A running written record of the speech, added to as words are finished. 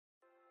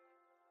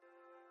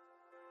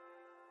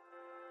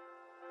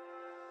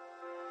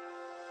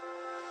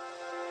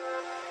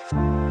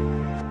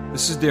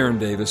This is Darren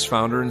Davis,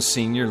 founder and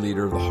senior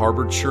leader of the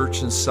Harbor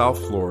Church in South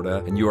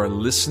Florida, and you are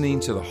listening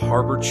to the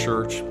Harbor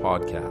Church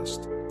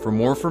Podcast. For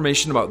more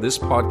information about this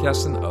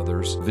podcast and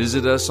others,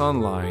 visit us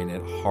online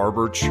at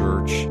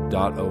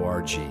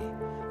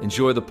harborchurch.org.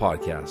 Enjoy the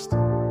podcast.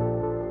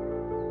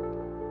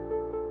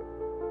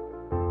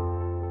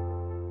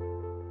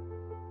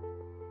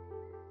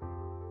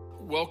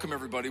 Welcome,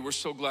 everybody. We're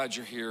so glad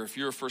you're here. If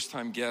you're a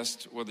first-time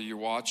guest, whether you're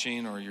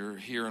watching or you're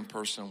here in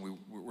person,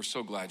 we're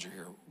so glad you're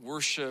here.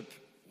 Worship,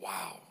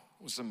 wow,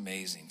 it was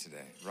amazing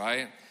today,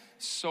 right?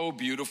 So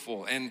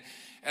beautiful. And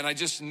I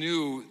just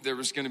knew there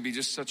was going to be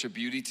just such a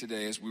beauty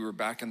today as we were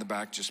back in the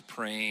back just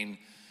praying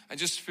and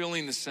just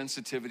feeling the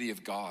sensitivity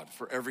of God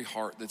for every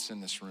heart that's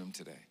in this room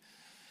today.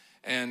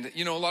 And,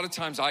 you know, a lot of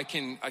times I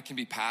can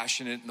be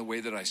passionate in the way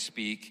that I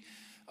speak.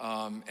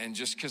 And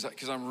just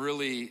because I'm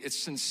really, it's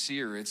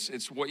sincere.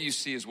 It's what you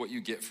see is what you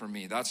get from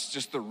me. That's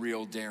just the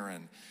real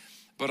Darren.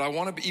 But I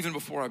want to, even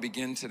before I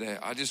begin today,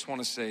 I just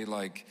want to say,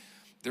 like,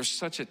 there's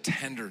such a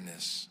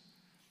tenderness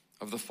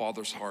of the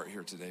Father's heart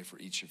here today for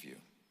each of you.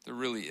 There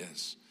really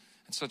is.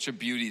 And such a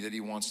beauty that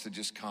he wants to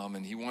just come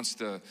and he wants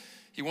to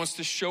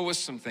show us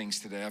some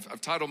things today.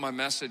 I've titled my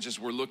message as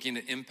we're looking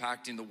at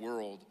impacting the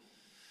world.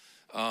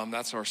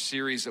 That's our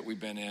series that we've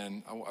been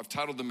in. I've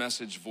titled the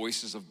message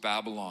Voices of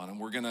Babylon, and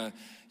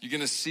you're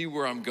gonna see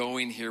where I'm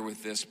going here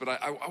with this. But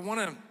I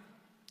wanna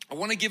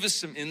give us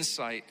some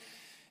insight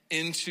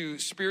into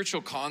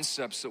spiritual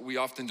concepts that we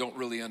often don't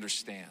really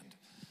understand.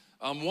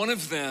 One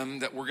of them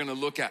that we're gonna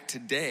look at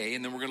today,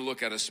 and then we're gonna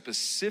look at a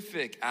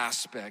specific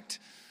aspect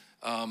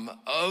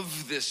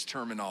of this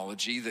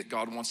terminology that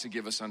God wants to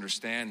give us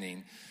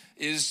understanding,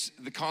 is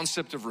the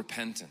concept of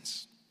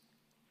repentance.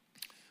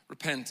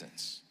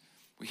 Repentance.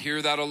 We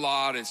hear that a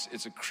lot.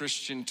 It's a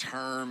Christian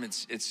term.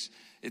 It's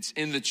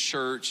in the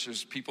church.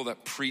 There's people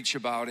that preach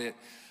about it.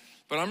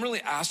 But I'm really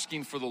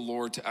asking for the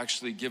Lord to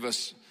actually give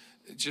us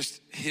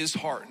just his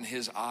heart and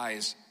his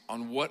eyes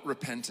on what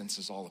repentance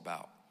is all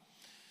about.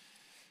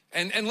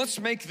 And let's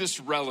make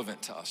this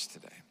relevant to us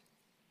today.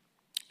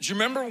 Do you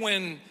remember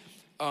when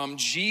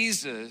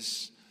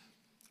Jesus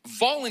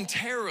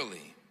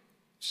voluntarily,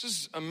 this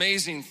is an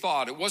amazing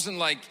thought. It wasn't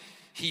like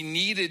he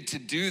needed to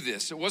do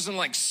this. It wasn't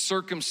like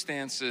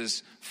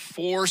circumstances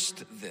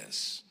forced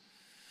this.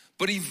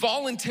 But he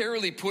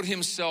voluntarily put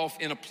himself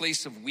in a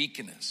place of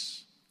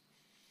weakness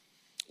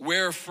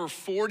where for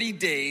 40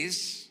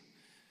 days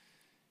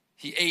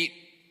he ate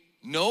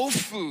no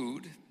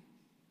food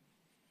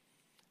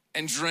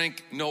and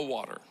drank no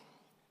water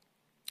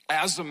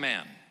as a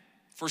man.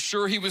 For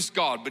sure he was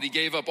God, but he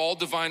gave up all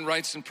divine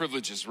rights and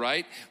privileges,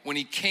 right? When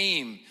he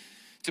came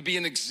to be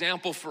an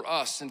example for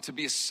us and to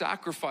be a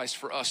sacrifice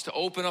for us, to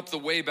open up the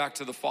way back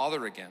to the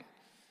Father again.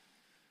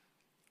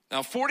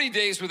 Now, 40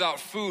 days without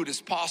food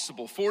is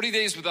possible. 40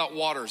 days without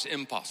water is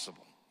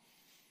impossible.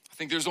 I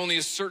think there's only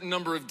a certain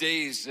number of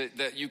days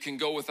that you can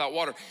go without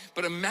water.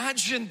 But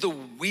imagine the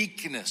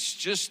weakness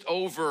just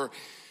over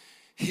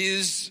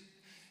his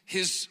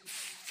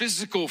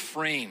physical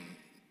frame,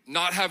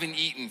 not having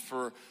eaten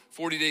for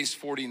 40 days,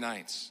 40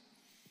 nights.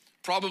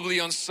 Probably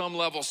on some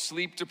level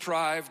sleep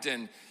deprived,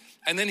 and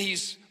then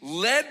he's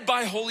led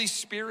by Holy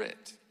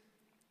Spirit.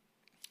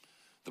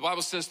 The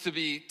Bible says to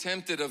be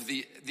tempted of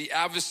the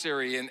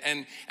adversary.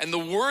 And the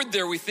word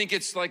there, we think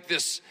it's like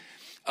this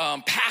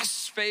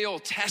pass-fail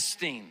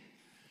testing.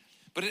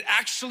 But it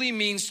actually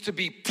means to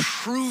be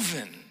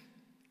proven.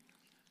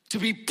 To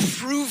be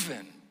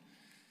proven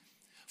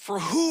for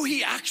who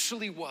he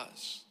actually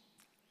was.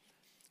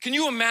 Can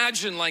you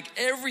imagine, like,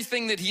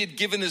 everything that he had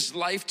given his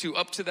life to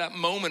up to that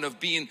moment of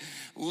being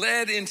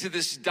led into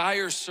this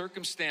dire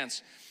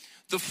circumstance?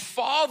 The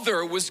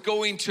Father was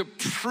going to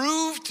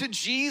prove to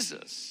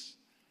Jesus,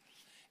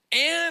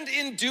 and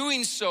in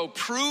doing so,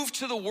 prove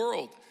to the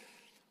world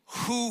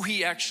who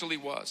he actually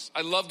was.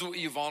 I loved what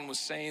Yvonne was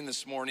saying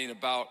this morning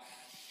about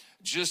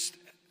just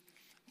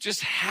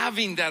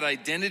having that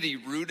identity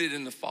rooted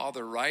in the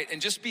Father, right?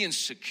 And just being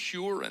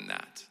secure in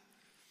that.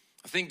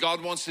 I think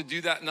God wants to do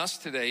that in us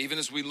today, even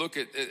as we look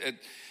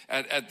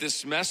at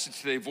this message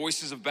today,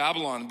 Voices of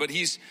Babylon. But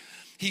he's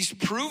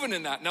proven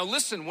in that. Now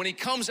listen, when he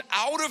comes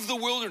out of the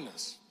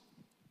wilderness,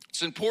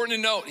 it's important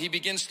to note, he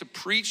begins to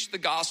preach the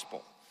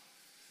gospel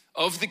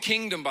of the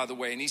kingdom, by the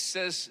way. And he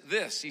says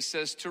this, he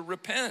says to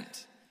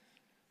repent,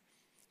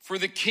 for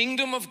the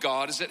kingdom of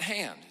God is at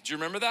hand. Do you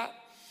remember that?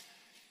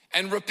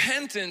 And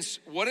repentance,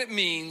 what it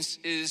means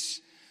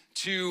is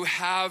to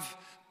have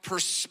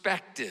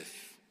perspective,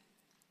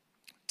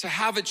 to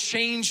have a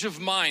change of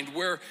mind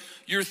where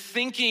you're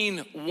thinking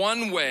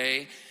one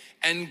way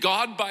and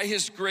God, by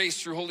his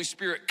grace through Holy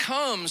Spirit,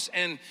 comes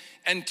and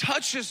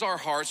touches our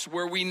hearts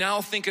where we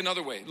now think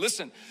another way.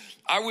 Listen,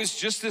 I was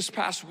just this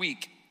past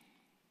week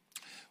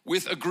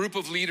with a group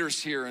of leaders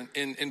here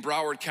in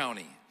Broward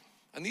County.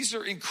 And these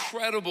are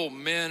incredible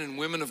men and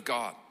women of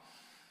God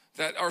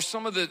that are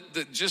some of the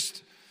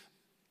just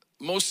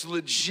most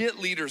legit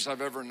leaders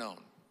I've ever known.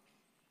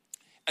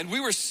 And we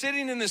were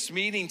sitting in this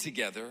meeting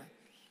together,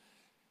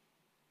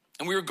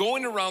 And we were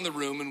going around the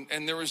room,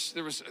 and there was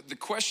the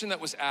question that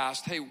was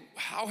asked, hey,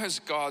 how has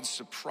God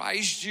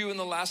surprised you in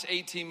the last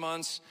 18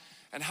 months?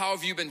 And how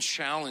have you been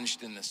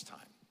challenged in this time?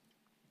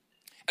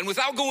 And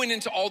without going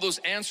into all those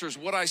answers,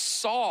 what I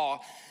saw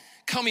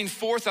coming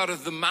forth out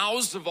of the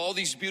mouths of all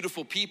these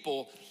beautiful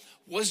people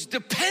was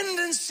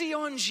dependency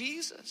on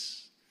Jesus.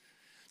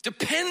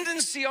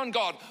 Dependency on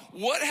God.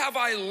 What have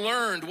I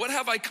learned? What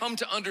have I come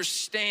to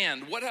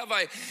understand? What have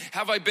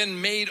I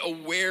been made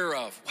aware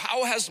of?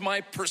 How has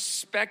my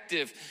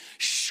perspective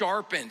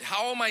sharpened?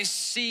 How am I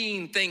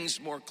seeing things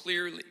more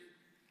clearly?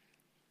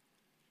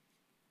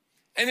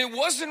 And it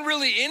wasn't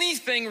really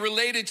anything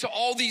related to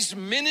all these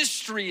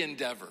ministry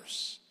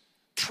endeavors,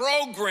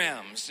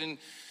 programs, and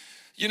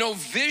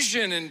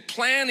vision and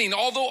planning.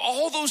 Although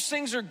all those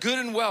things are good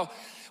and well,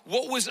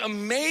 what was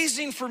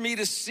amazing for me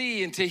to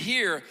see and to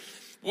hear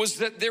was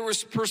that there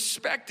was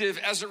perspective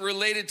as it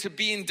related to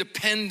being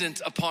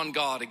dependent upon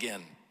God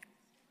again.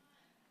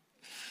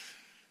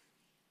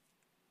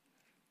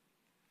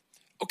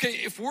 Okay,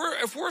 if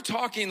we're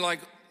talking like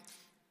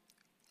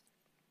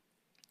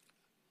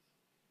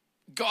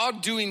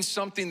God doing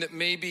something that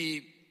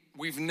maybe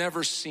we've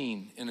never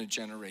seen in a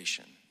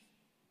generation.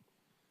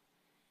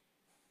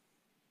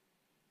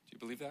 Do you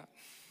believe that?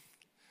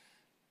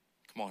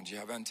 Come on, do you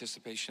have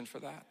anticipation for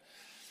that?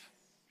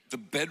 The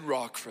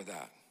bedrock for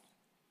that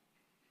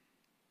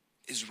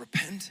is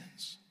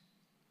repentance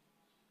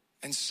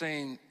and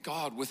saying,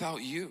 God,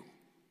 without you,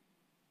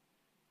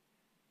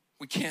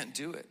 we can't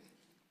do it.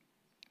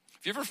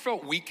 Have you ever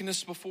felt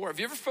weakness before? Have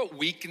you ever felt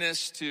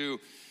weakness to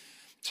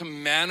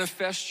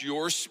manifest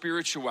your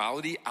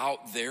spirituality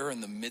out there in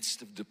the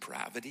midst of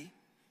depravity?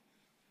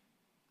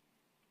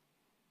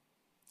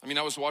 I mean,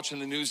 I was watching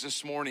the news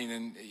this morning,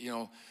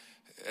 and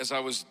as I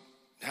was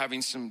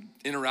having some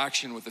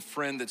interaction with a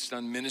friend that's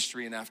done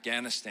ministry in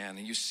Afghanistan,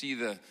 and you see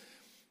the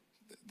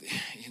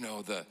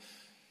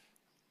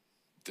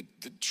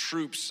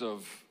troops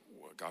of,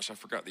 gosh, I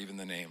forgot even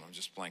the name. I'm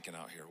just blanking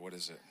out here. What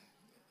is it?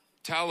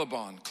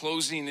 Taliban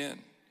closing in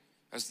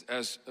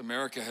as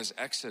America has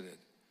exited.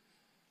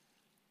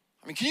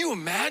 I mean, can you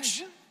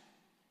imagine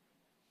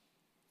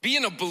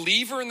being a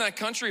believer in that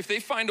country? If they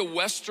find a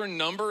Western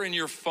number in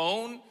your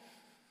phone,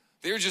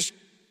 they're just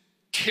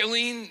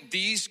killing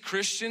these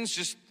Christians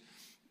just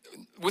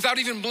without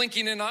even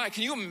blinking an eye.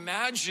 Can you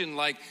imagine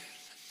like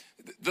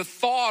the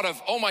thought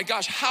of, oh my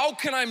gosh, how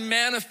can I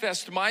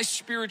manifest my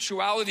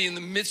spirituality in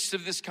the midst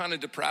of this kind of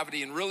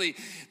depravity? And really,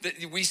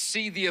 that we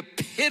see the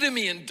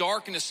epitome and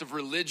darkness of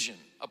religion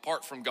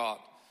apart from God.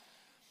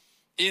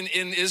 In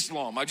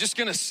Islam, I'm just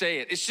gonna say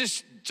it. It's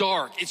just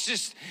dark. It's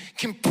just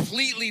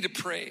completely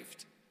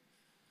depraved.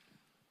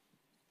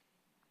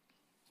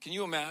 Can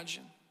you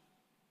imagine?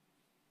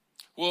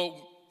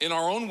 Well, in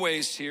our own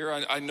ways here,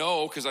 I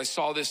know, because I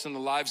saw this in the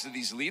lives of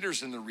these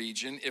leaders in the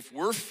region, if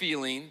we're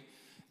feeling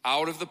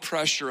out of the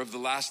pressure of the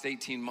last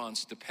 18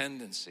 months,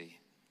 dependency,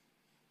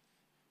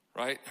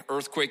 right?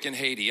 Earthquake in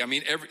Haiti. I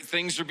mean,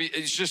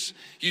 it's just,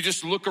 you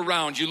just look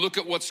around, you look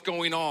at what's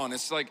going on.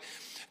 It's like,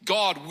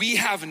 God, we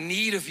have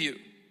need of you.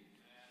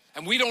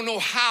 And we don't know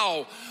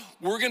how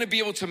we're gonna be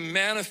able to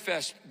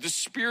manifest the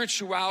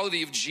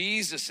spirituality of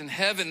Jesus in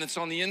heaven that's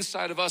on the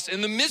inside of us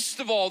in the midst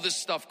of all this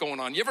stuff going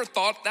on. You ever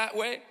thought that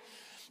way?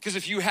 Because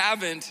if you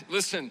haven't,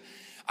 listen,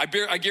 I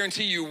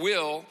guarantee you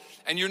will,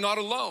 and you're not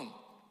alone.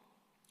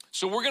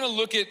 So we're gonna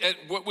look at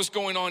what was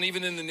going on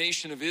even in the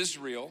nation of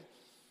Israel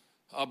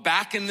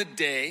back in the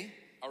day,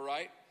 all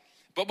right?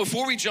 But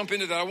before we jump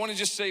into that, I wanna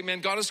just say,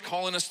 man, God is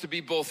calling us to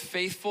be both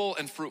faithful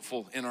and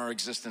fruitful in our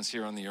existence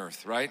here on the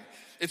earth, right?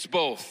 It's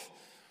both.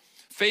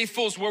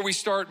 Faithful is where we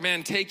start,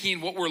 man,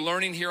 taking what we're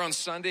learning here on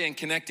Sunday and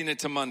connecting it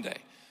to Monday.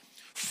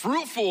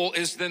 Fruitful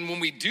is then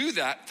when we do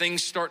that,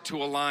 things start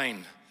to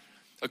align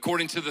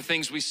according to the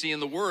things we see in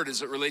the Word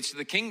as it relates to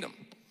the kingdom.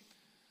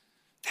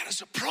 That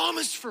is a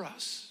promise for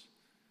us.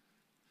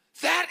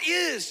 That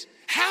is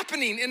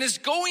happening and is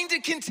going to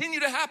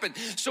continue to happen.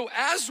 So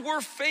as we're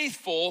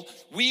faithful,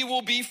 we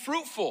will be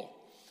fruitful.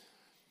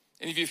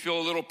 Any of you feel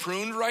a little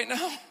pruned right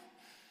now?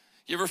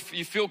 You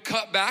feel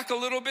cut back a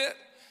little bit?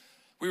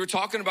 We were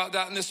talking about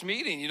that in this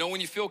meeting. You know, when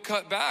you feel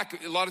cut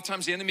back, a lot of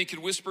times the enemy could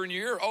whisper in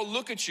your ear, oh,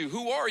 look at you.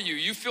 Who are you?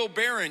 You feel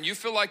barren. You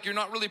feel like you're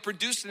not really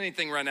producing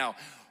anything right now.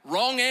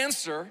 Wrong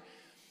answer.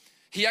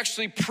 He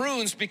actually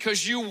prunes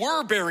because you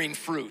were bearing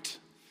fruit.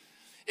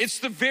 It's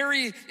the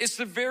very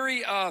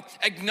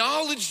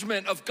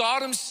acknowledgement of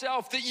God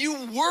himself that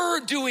you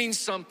were doing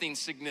something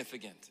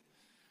significant.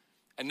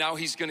 And now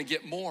he's gonna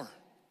get more.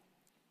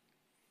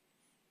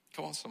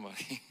 Come on,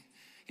 somebody.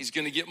 He's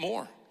gonna get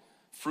more.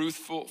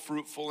 Fruitful,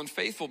 and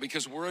faithful,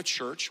 because we're a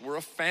church, we're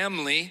a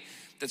family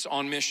that's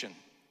on mission.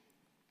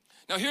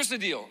 Now here's the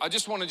deal. I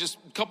just want to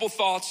a couple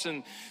thoughts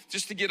and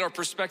just to get our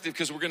perspective,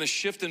 because we're going to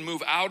shift and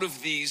move out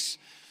of these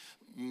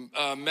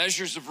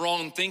measures of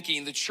wrong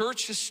thinking. The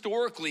church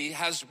historically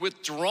has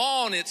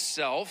withdrawn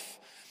itself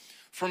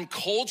from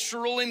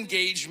cultural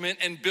engagement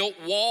and built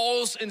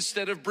walls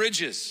instead of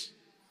bridges.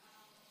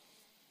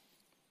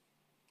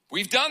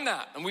 We've done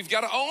that, and we've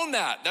got to own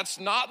that. That's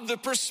not the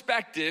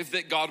perspective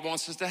that God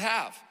wants us to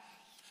have.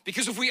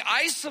 Because if we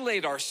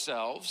isolate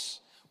ourselves,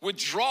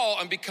 withdraw,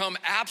 and become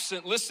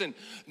absent, listen,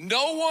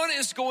 no one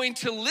is going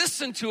to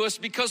listen to us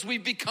because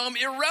we've become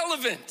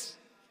irrelevant.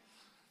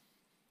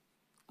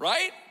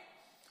 Right?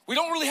 We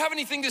don't really have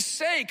anything to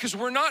say because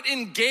we're not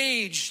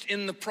engaged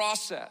in the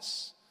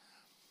process.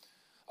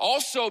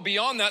 Also,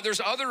 beyond that, there's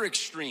other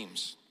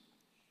extremes.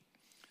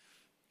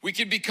 We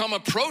could become a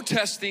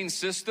protesting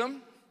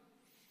system,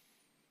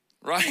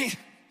 right?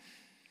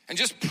 And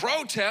just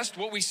protest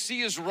what we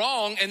see is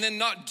wrong and then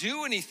not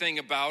do anything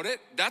about it.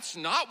 That's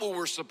not what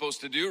we're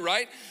supposed to do,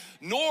 right?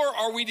 Nor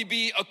are we to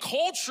be a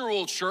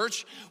cultural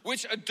church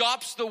which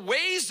adopts the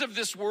ways of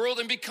this world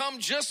and become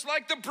just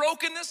like the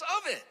brokenness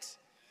of it.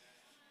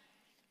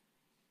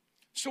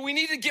 So we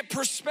need to get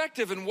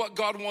perspective in what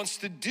God wants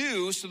to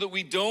do so that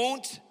we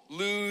don't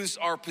lose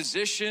our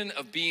position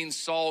of being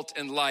salt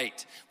and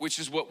light, which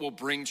is what will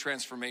bring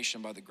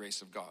transformation by the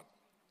grace of God.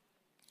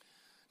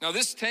 Now,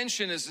 this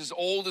tension is as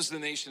old as the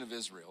nation of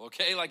Israel,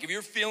 okay? Like if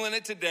you're feeling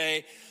it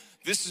today,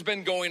 this has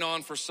been going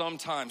on for some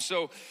time.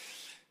 So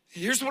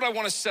here's what I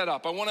want to set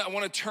up. I want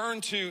to turn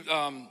to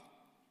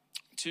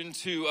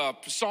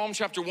Psalm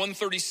chapter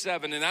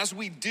 137, and as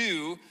we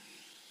do,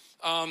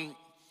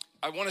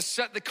 I want to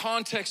set the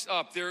context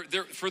up. There,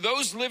 for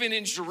those living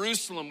in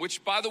Jerusalem,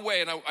 which, by the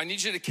way, and I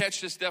need you to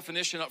catch this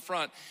definition up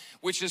front,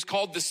 which is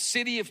called the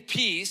city of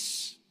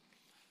peace,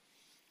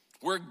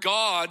 where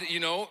God,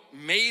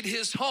 made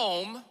his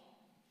home,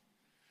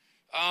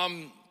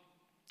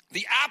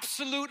 the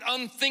absolute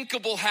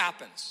unthinkable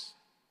happens.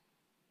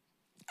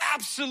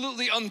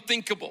 Absolutely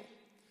unthinkable.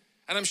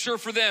 And I'm sure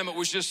for them it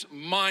was just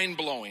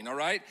mind-blowing, all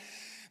right?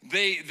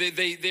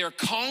 They are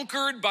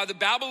conquered by the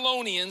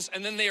Babylonians,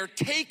 and then they are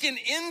taken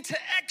into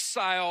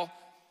exile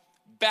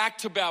back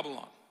to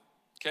Babylon.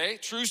 Okay,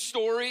 true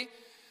story.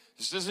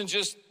 This isn't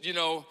just,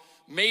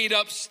 made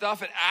up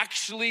stuff. It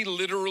actually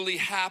literally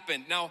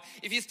happened. Now,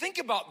 if you think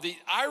about the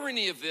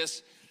irony of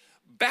this,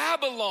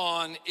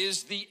 Babylon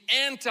is the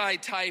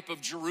anti-type of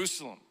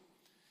Jerusalem.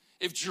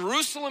 If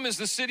Jerusalem is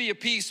the city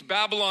of peace,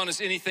 Babylon is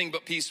anything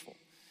but peaceful.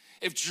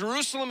 If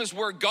Jerusalem is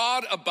where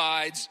God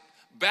abides,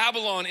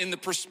 Babylon, in the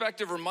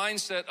perspective or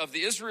mindset of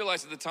the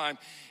Israelites at the time,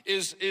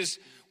 is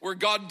where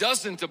God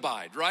doesn't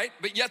abide, right?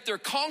 But yet they're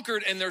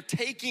conquered and they're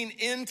taken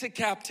into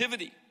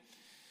captivity.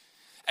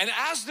 And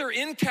as they're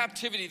in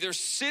captivity, they're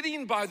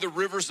sitting by the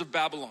rivers of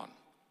Babylon.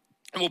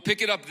 And we'll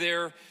pick it up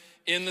there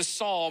in the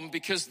Psalm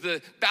because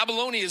the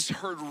Babylonians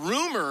heard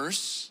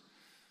rumors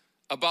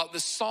about the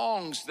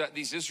songs that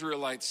these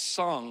Israelites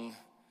sung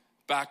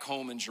back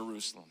home in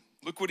Jerusalem.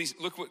 Look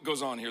what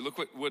goes on here. Look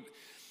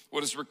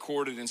what is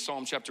recorded in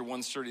Psalm chapter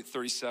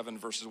 137,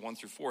 verses 1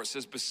 through 4. It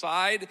says,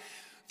 beside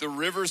the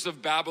rivers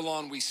of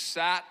Babylon, we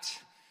sat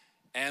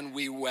and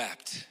we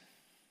wept.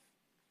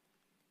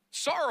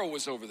 Sorrow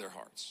was over their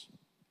hearts.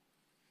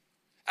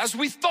 As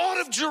we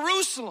thought of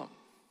Jerusalem.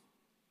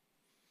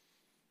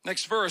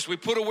 Next verse, we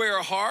put away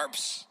our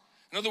harps.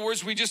 In other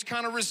words, we just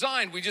kind of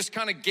resigned. We just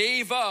kind of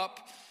gave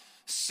up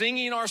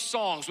singing our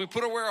songs. We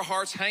put away our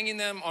hearts, hanging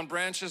them on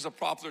branches of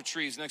poplar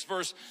trees. Next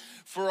verse,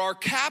 for our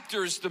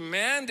captors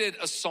demanded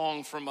a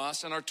song from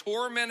us, and our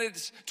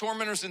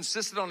tormentors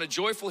insisted on a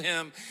joyful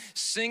hymn.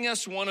 Sing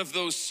us one of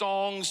those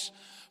songs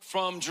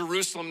from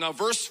Jerusalem. Now,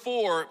 verse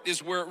 4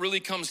 is where it really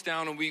comes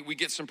down, and we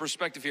get some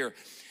perspective here.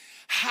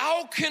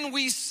 How can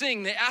we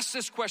sing? They ask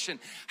this question.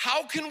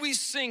 How can we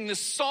sing the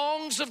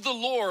songs of the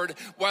Lord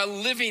while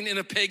living in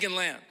a pagan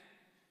land?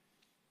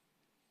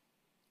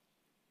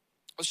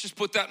 Let's just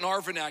put that in our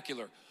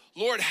vernacular.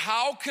 Lord,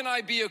 how can I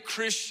be a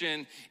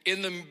Christian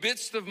in the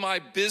midst of my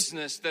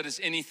business that is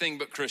anything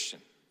but Christian?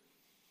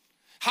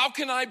 How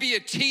can I be a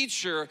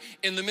teacher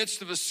in the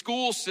midst of a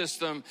school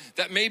system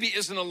that maybe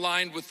isn't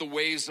aligned with the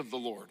ways of the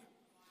Lord?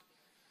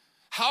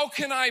 How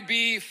can I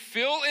be,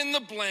 fill in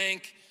the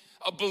blank,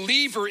 a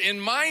believer in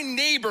my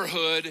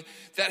neighborhood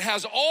that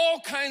has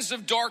all kinds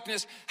of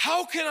darkness?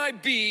 How can I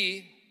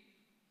be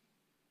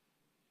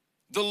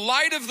the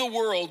light of the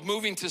world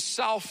moving to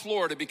South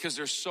Florida because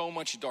there's so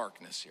much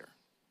darkness here?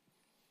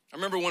 I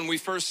remember when we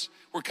first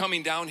were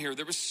coming down here,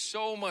 there was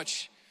so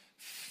much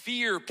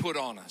fear put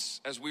on us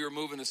as we were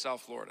moving to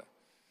South Florida.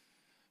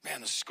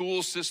 Man, the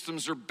school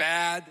systems are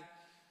bad.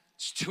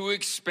 It's too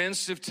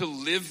expensive to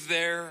live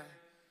there.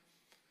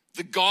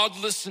 The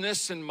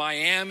godlessness in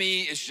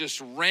Miami is just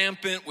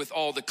rampant with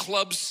all the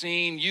club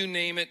scene, you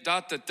name it,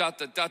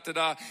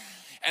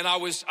 And I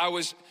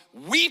was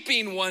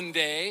weeping one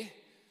day,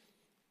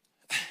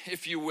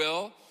 if you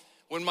will,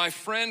 when my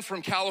friend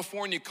from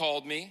California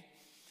called me,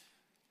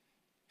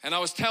 and I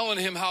was telling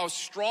him how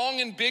strong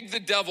and big the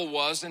devil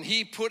was, and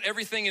he put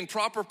everything in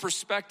proper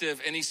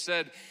perspective, and he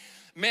said,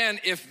 man,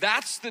 if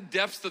that's the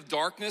depth of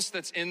darkness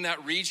that's in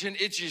that region,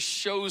 it just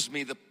shows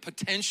me the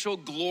potential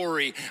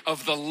glory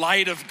of the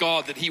light of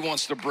God that he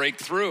wants to break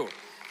through.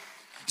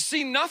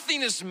 See,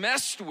 nothing is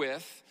messed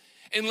with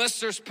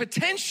unless there's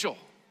potential.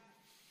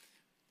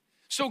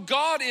 So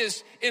God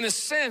is, in a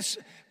sense,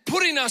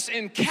 putting us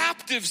in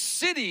captive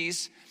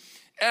cities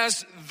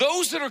as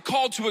those that are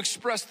called to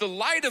express the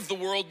light of the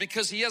world,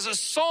 because he has a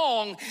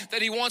song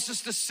that he wants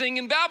us to sing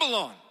in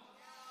Babylon.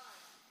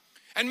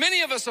 And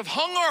many of us have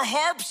hung our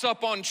harps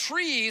up on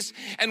trees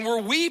and we're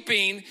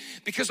weeping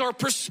because our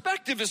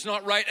perspective is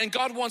not right, and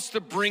God wants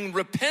to bring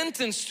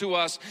repentance to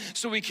us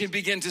so we can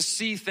begin to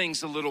see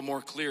things a little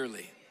more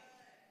clearly.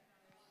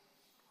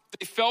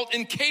 They felt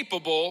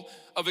incapable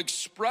of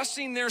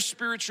expressing their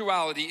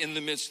spirituality in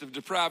the midst of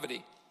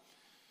depravity.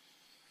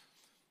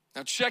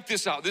 Now check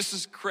this out. This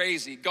is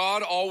crazy.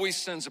 God always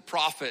sends a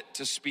prophet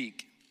to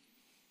speak.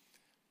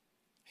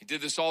 He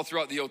did this all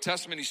throughout the Old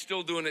Testament. He's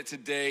still doing it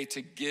today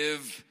to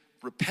give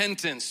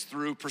repentance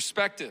through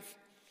perspective.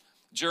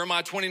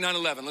 Jeremiah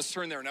 29:11. Let's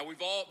turn there. Now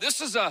this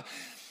is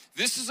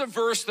a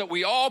verse that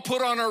we all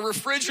put on our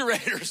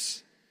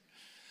refrigerators.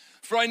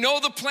 For I know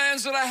the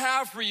plans that I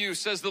have for you,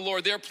 says the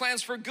Lord. They are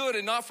plans for good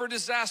and not for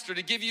disaster,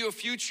 to give you a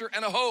future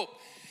and a hope.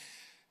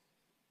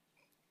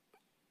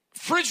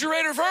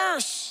 Refrigerator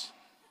verse.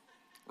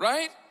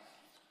 Right?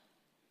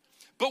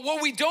 But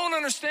what we don't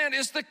understand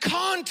is the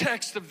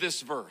context of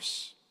this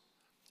verse.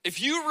 If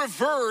you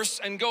reverse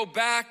and go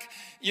back,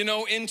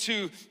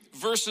 into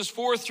verses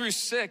 4 through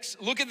 6,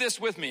 look at this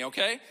with me,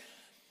 okay?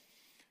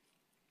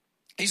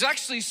 He's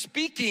actually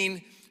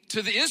speaking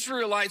to the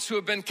Israelites who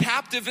have been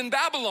captive in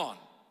Babylon.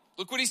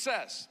 Look what he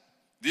says.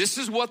 This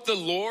is what the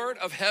Lord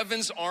of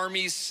heaven's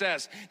armies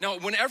says. Now,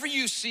 whenever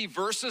you see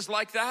verses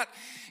like that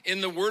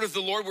in the word of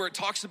the Lord where it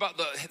talks about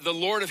the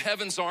Lord of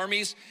heaven's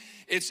armies,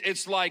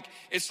 it's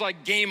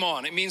like game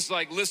on. It means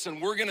like, listen,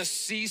 we're gonna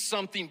see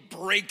something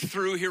break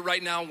through here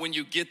right now when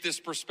you get this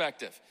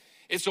perspective.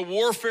 It's a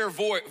warfare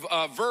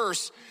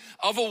verse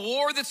of a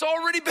war that's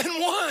already been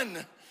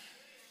won.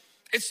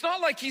 It's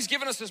not like he's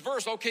giving us this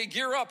verse, okay,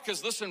 gear up,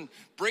 because listen,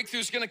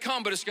 breakthrough's gonna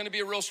come, but it's gonna be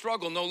a real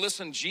struggle. No,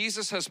 listen,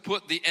 Jesus has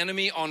put the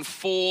enemy on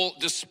full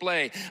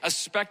display, a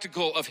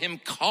spectacle of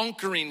him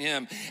conquering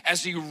him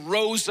as he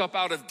rose up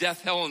out of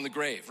death, hell, and the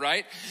grave,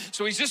 right?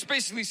 So he's just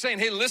basically saying,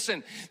 hey,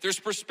 listen, there's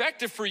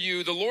perspective for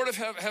you. The Lord of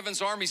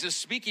heaven's armies is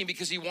speaking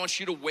because he wants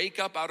you to wake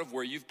up out of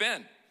where you've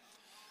been.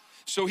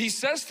 So he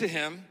says to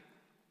him,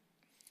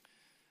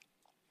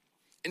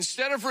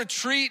 instead of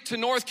retreat to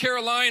North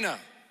Carolina,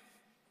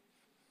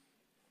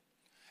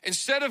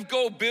 instead of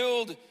go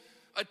build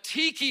a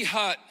tiki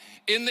hut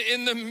in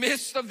the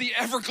midst of the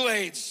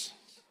Everglades,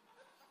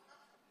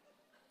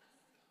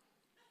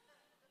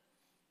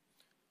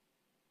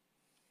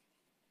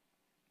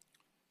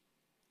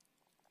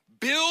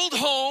 build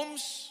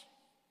homes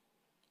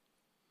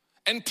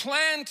and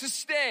plan to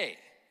stay.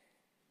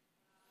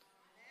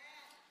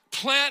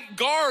 Plant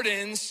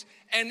gardens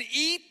and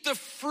eat the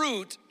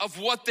fruit of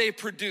what they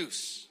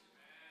produce.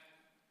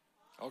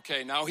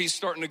 Okay, now he's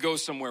starting to go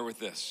somewhere with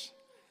this.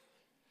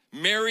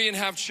 Marry and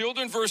have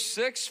children, verse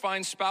 6,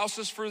 find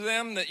spouses for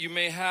them that you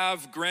may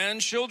have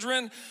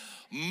grandchildren.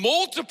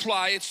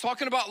 Multiply, it's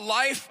talking about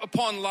life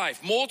upon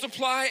life.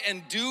 Multiply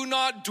and do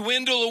not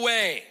dwindle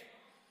away.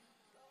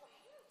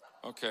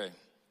 Okay.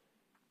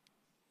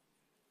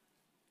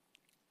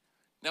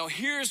 Now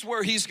here's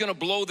where he's gonna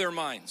blow their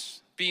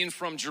minds, being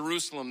from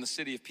Jerusalem, the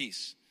city of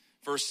peace.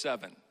 Verse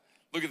 7,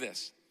 look at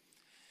this.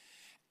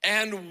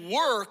 And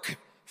work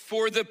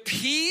for the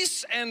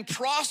peace and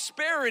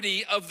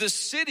prosperity of the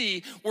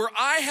city where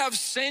I have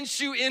sent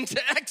you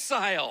into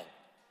exile.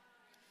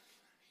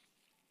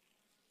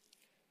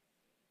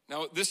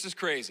 Now, this is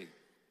crazy.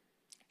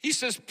 He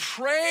says,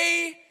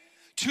 pray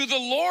to the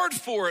Lord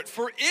for it,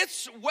 for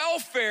its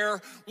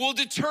welfare will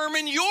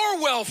determine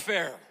your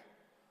welfare.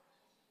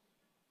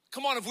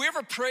 Come on, have we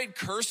ever prayed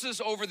curses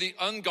over the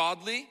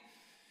ungodly?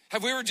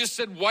 Have we ever just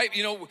said,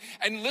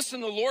 and listen,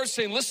 the Lord's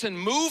saying, listen,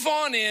 move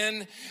on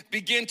in,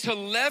 begin to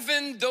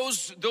leaven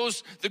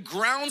the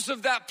grounds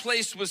of that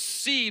place with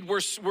seed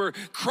where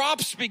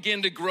crops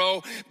begin to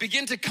grow,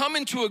 begin to come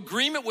into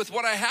agreement with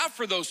what I have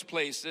for those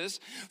places.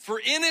 For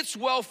in its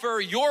welfare,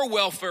 your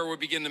welfare will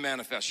begin to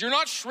manifest. You're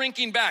not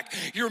shrinking back.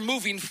 You're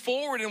moving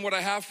forward in what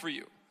I have for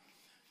you.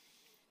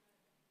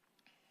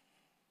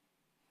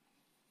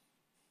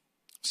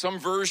 Some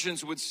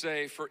versions would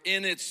say, for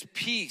in its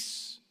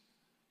peace,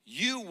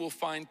 you will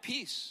find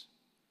peace.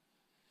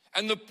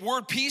 And the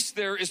word peace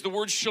there is the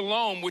word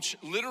shalom, which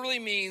literally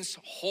means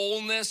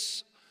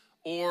wholeness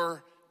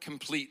or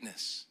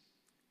completeness.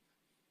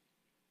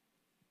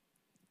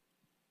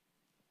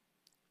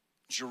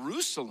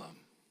 Jerusalem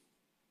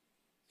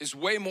is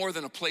way more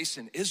than a place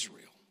in Israel.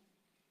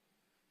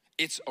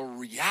 It's a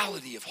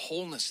reality of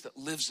wholeness that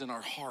lives in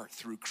our heart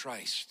through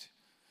Christ.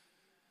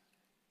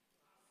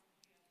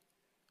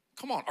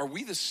 Come on, are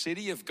we the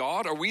city of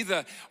God? Are we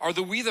the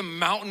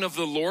mountain of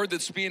the Lord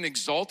that's being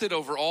exalted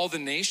over all the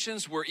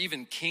nations, where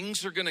even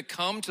kings are gonna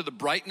come to the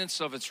brightness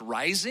of its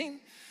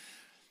rising?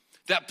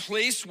 That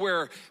place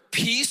where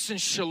peace and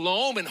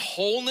shalom and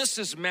wholeness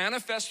is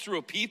manifest through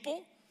a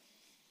people?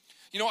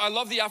 I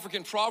love the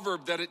African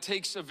proverb that it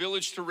takes a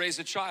village to raise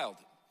a child.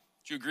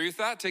 Do you agree with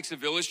that? It takes a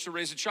village to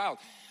raise a child.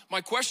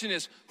 My question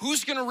is,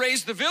 who's gonna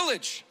raise the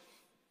village?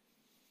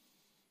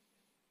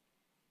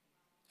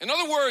 In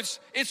other words,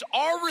 it's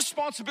our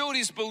responsibility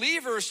as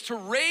believers to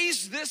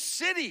raise this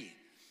city,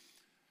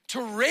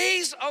 to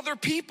raise other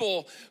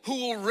people who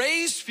will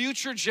raise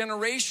future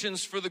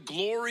generations for the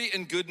glory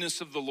and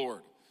goodness of the Lord.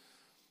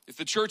 If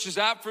the church is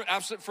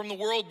absent from the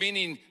world,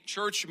 meaning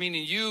church,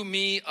 meaning you,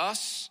 me,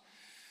 us,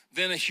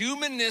 then a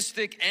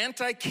humanistic,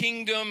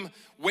 anti-kingdom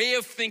way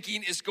of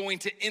thinking is going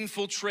to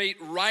infiltrate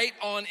right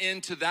on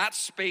into that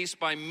space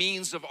by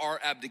means of our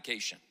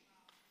abdication.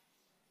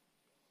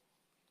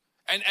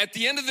 And at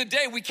the end of the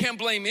day, we can't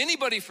blame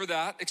anybody for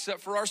that except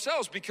for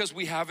ourselves because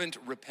we haven't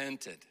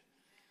repented.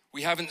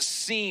 We haven't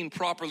seen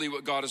properly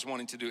what God is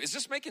wanting to do. Is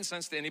this making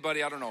sense to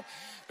anybody? I don't know.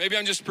 Maybe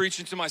I'm just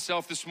preaching to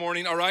myself this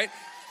morning, all right?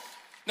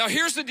 Now,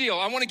 here's the deal.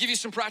 I want to give you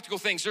some practical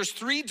things. There's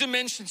 3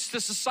 dimensions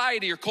to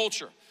society or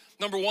culture.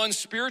 Number 1,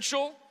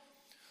 spiritual.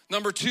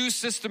 Number 2,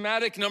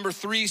 systematic. Number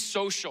 3,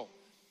 social.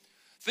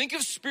 Think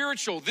of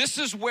spiritual. This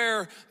is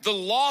where the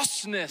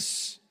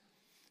lostness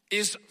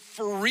is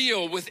for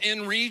real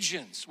within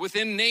regions,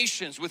 within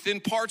nations, within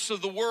parts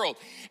of the world.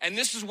 And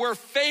this is where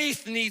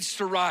faith needs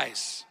to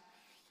rise.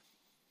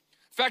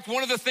 In fact,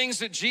 one of the things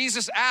that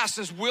Jesus asked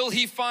is, will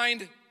he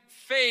find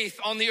faith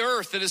on the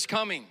earth that is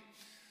coming?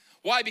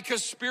 Why?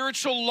 Because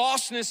spiritual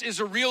lostness is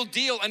a real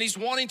deal, and he's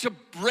wanting to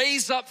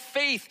raise up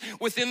faith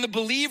within the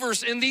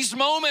believers in these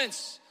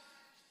moments.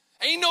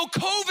 Ain't no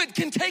COVID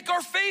can take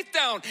our faith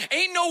down.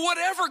 Ain't no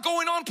whatever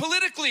going on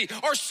politically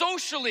or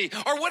socially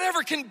or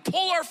whatever can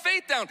pull our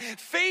faith down.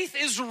 Faith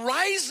is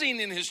rising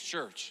in his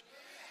church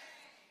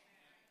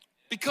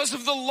because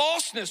of the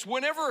lostness.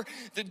 Whenever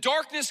the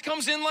darkness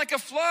comes in like a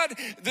flood,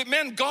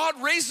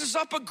 God raises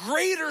up a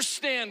greater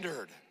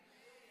standard.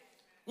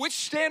 Which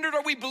standard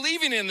are we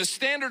believing in? The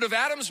standard of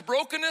Adam's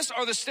brokenness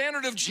or the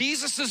standard of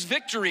Jesus's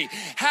victory?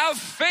 Have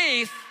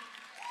faith.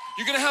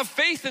 You're gonna have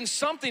faith in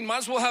something, might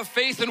as well have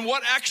faith in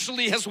what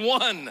actually has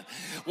won,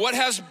 what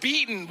has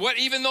beaten, what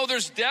even though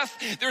there's death,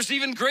 there's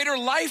even greater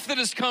life that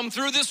has come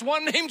through this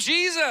one named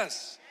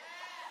Jesus.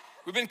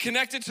 We've been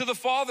connected to the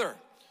Father.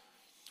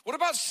 What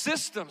about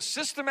systems,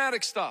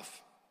 systematic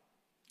stuff?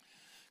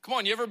 Come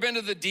on, you ever been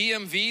to the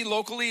DMV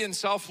locally in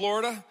South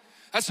Florida?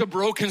 That's a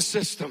broken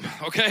system,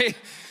 okay?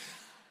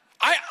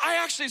 I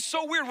actually, it's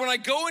so weird. When I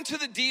go into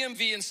the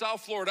DMV in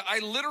South Florida, I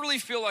literally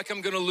feel like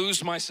I'm gonna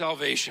lose my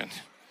salvation.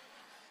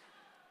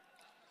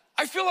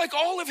 I feel like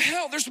all of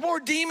hell, there's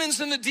more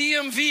demons in the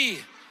DMV,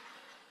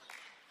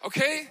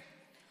 okay?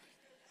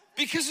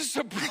 Because it's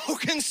a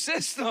broken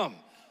system.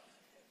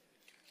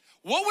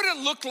 What would it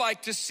look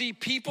like to see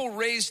people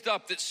raised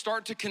up that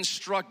start to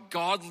construct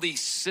godly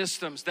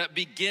systems that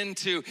begin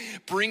to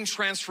bring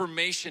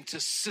transformation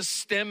to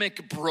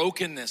systemic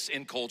brokenness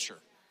in culture?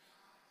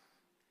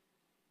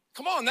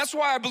 Come on, that's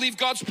why I believe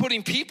God's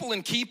putting people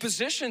in key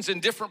positions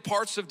in different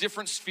parts of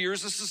different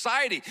spheres of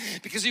society,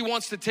 because he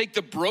wants to take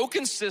the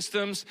broken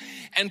systems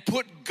and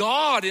put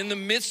God in the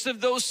midst of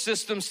those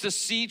systems to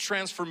see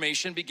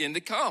transformation begin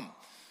to come.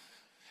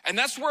 And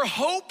that's where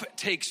hope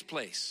takes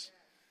place.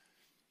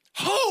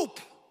 Hope.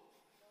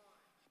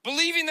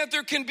 Believing that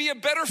there can be a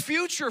better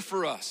future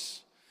for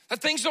us,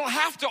 that things don't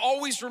have to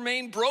always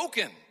remain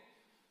broken,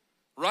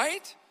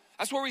 right?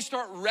 That's where we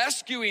start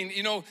rescuing,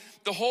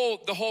 the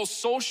whole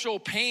social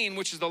pain,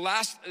 which is the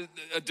last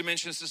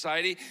dimension of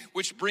society,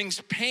 which brings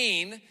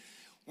pain.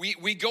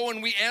 We go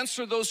and we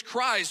answer those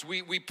cries.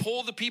 We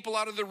pull the people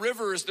out of the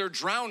river as they're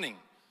drowning.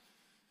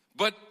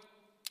 But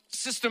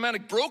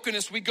systematic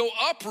brokenness, we go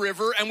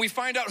upriver and we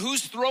find out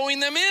who's throwing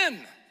them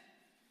in.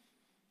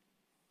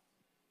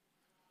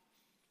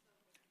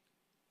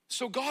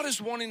 So God is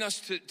wanting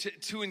us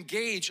to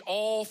engage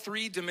all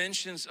 3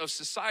 dimensions of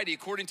society.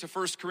 According to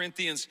 1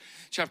 Corinthians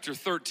chapter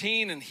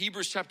 13 and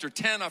Hebrews chapter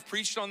 10, I've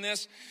preached on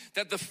this,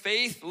 that the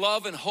faith,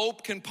 love, and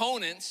hope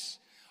components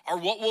are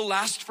what will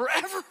last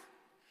forever.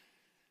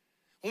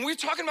 When we're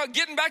talking about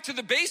getting back to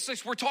the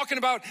basics, we're talking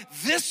about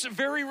this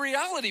very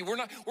reality.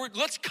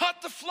 Let's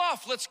cut the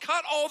fluff. Let's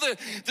cut all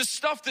the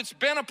stuff that's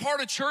been a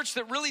part of church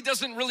that really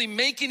doesn't really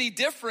make any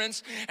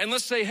difference. And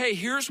let's say, hey,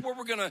 here's where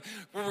we're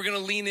gonna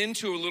lean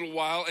into a little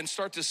while and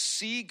start to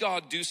see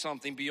God do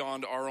something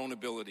beyond our own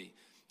ability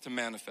to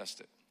manifest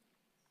it.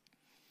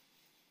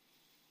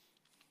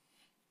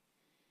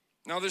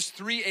 Now there's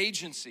 3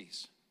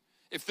 agencies.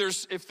 If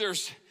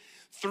there's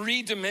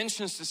 3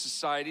 dimensions to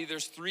society,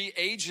 there's 3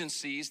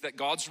 agencies that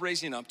God's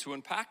raising up to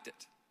impact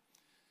it.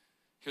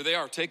 Here they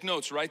are. Take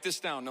notes. Write this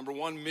down. Number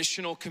 1,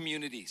 missional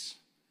communities.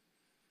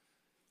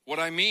 What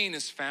I mean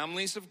is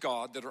families of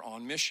God that are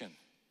on mission,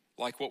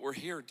 like what we're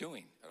here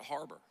doing at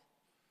Harbor.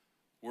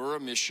 We're a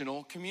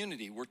missional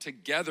community. We're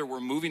together. We're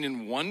moving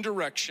in one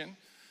direction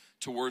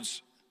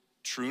towards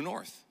true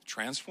north,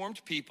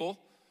 transformed people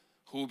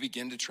who will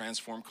begin to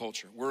transform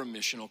culture. We're a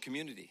missional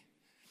community.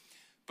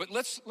 But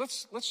let's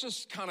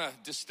just kind of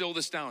distill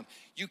this down.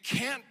 You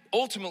can't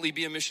ultimately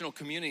be a missional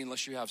community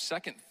unless you have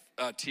second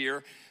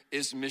tier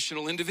is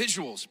missional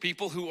individuals,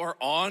 people who are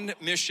on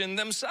mission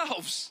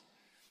themselves,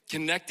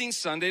 connecting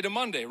Sunday to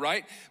Monday,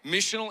 right?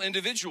 Missional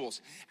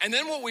individuals. And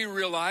then what we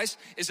realize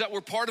is that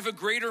we're part of a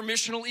greater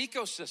missional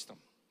ecosystem.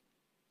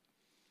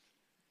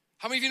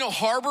 How many of you know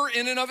Harbor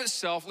in and of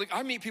itself? Like,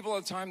 I meet people all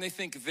the time, they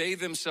think they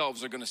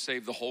themselves are gonna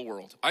save the whole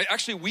world.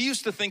 We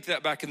used to think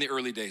that back in the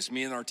early days,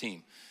 me and our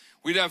team.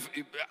 We'd have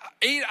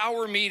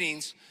 8-hour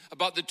meetings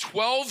about the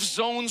 12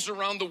 zones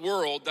around the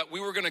world that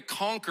we were gonna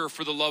conquer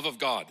for the love of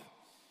God.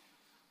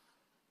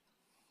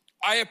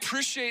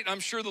 I'm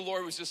sure the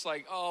Lord was just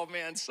like, oh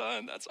man,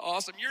 son, that's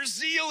awesome. Your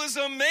zeal is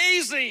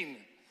amazing.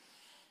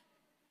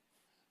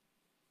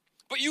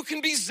 But you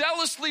can be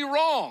zealously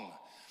wrong.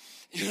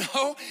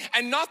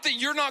 And not that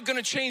you're not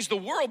gonna change the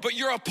world, but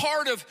you're a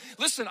part of,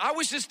 listen, I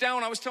was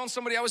telling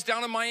somebody I was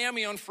down in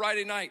Miami on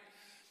Friday night.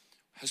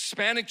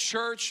 Hispanic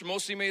church,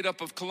 mostly made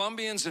up of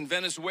Colombians and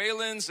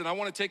Venezuelans, and I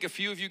wanna take a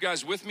few of you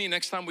guys with me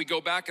next time we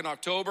go back in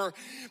October.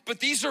 But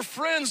these are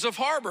friends of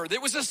Harbor.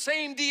 It was the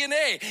same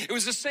DNA. It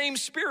was the same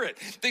spirit.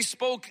 They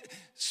spoke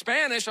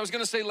Spanish. I was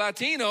gonna say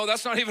Latino,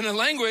 that's not even a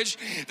language.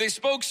 They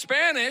spoke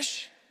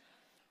Spanish.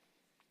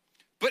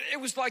 But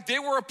it was like they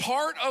were a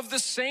part of the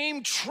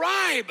same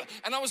tribe.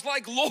 And I was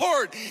like,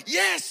 Lord,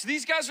 yes,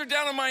 these guys are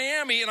down in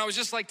Miami. And I was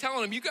just like telling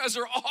them, you guys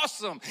are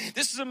awesome.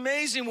 This is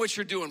amazing what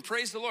you're doing.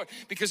 Praise the Lord.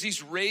 Because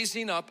he's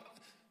raising up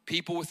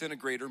people within a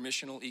greater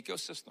missional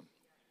ecosystem.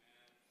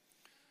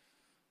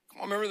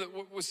 Come on, remember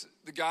what was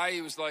the guy,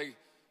 he was like,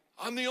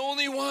 I'm the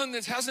only one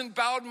that hasn't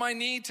bowed my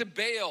knee to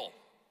Baal.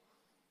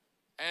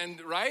 And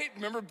right,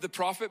 remember the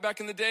prophet back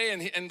in the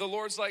day? And the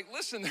Lord's like,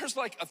 listen, there's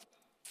like a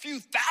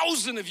few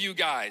thousand of you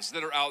guys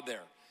that are out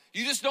there.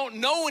 You just don't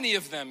know any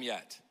of them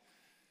yet.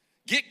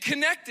 Get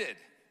connected,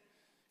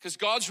 because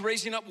God's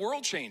raising up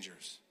world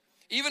changers.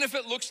 Even if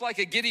it looks like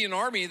a Gideon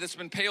army that's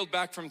been paled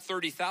back from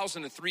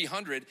 30,000 to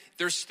 300,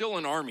 there's still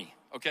an army,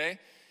 okay?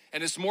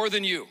 And it's more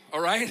than you,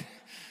 all right?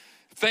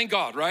 Thank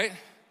God, right?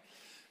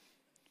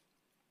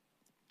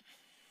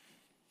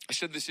 I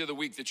said this the other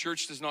week, the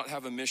church does not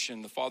have a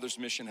mission. The Father's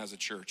mission has a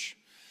church.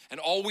 And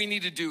all we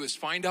need to do is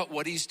find out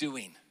what he's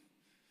doing.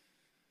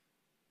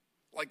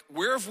 Like,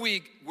 where have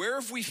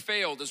we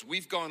failed as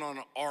we've gone on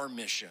our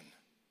mission,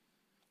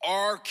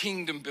 our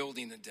kingdom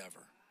building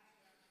endeavor,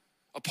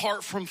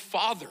 apart from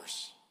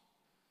fathers?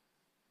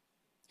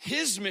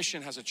 His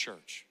mission has a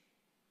church.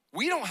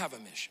 We don't have a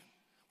mission.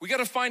 We got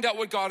to find out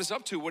what God is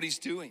up to, what he's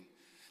doing.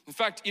 In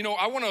fact,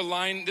 I want to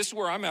align, this is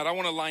where I'm at, I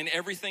want to align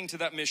everything to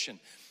that mission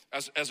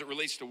as it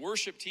relates to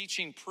worship,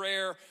 teaching,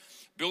 prayer,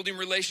 building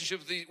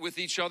relationships with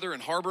each other,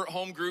 and Harbor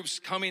home groups,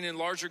 coming in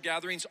larger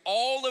gatherings.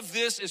 All of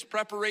this is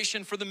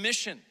preparation for the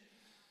mission,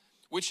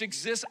 which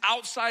exists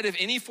outside of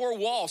any four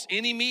walls,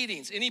 any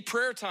meetings, any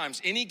prayer times,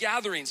 any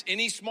gatherings,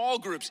 any small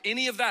groups,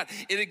 any of that.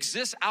 It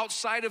exists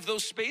outside of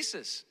those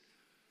spaces.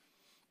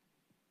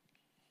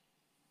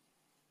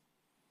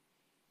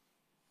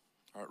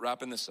 All right,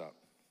 wrapping this up.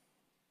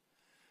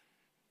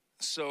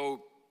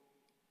 So,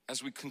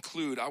 as we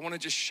conclude, I want to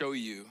just show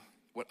you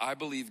what I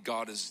believe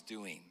God is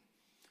doing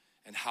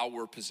and how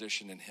we're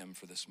positioned in him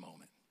for this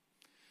moment.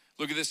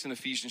 Look at this in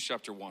Ephesians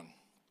chapter 1.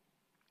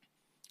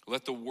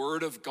 Let the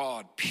word of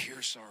God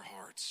pierce our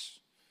hearts.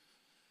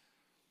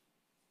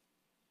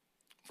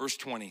 Verse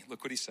 20,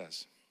 look what he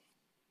says.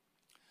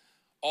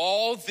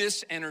 All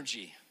this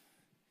energy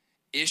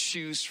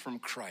issues from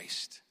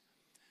Christ.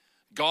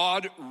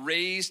 God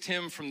raised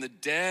him from the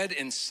dead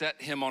and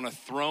set him on a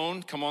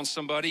throne, come on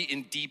somebody,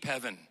 in deep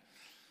heaven,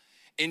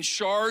 in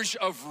charge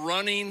of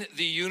running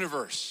the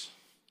universe.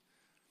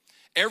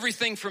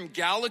 Everything from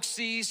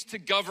galaxies to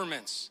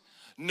governments.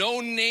 No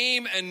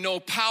name and no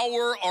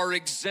power are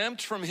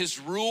exempt from his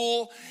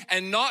rule,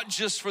 and not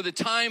just for the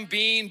time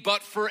being,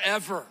 but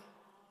forever.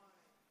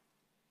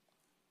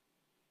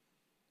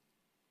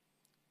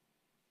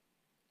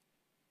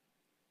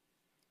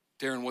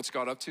 Darren, what's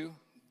God up to?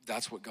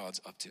 That's what God's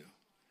up to.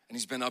 And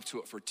he's been up to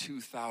it for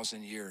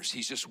 2,000 years.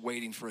 He's just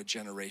waiting for a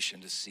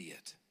generation to see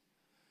it.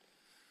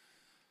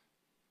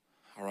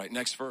 All right,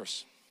 next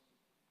verse.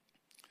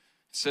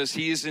 It says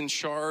he is in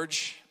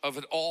charge of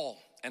it all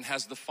and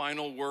has the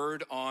final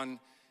word on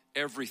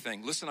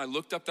everything. Listen, I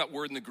looked up that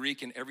word in the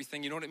Greek, and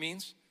everything, you know what it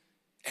means?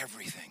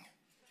 Everything.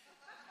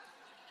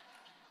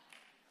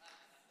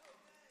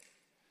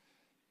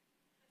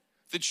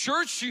 The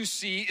church, you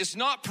see, is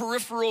not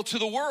peripheral to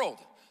the world.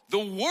 The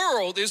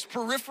world is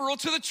peripheral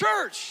to the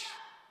church.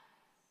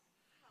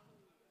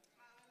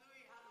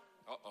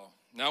 Uh-oh.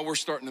 Now we're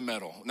starting to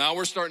meddle. Now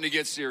we're starting to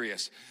get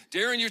serious.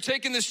 Darren, you're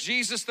taking this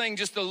Jesus thing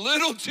just a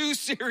little too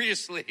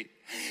seriously.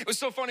 It was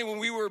so funny when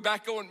we were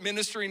back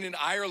ministering in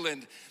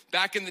Ireland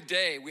back in the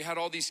day. We had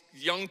all these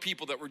young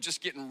people that were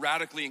just getting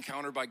radically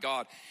encountered by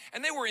God.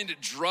 And they were into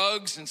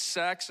drugs and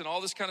sex and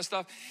all this kind of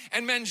stuff.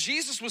 And man,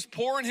 Jesus was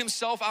pouring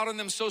himself out on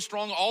them so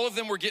strong. All of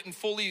them were getting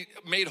fully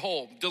made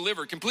whole,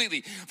 delivered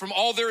completely from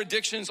all their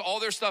addictions, all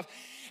their stuff.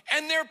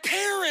 And their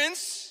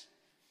parents...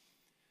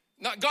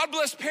 Now, God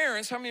bless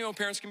parents. How many of you know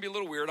parents can be a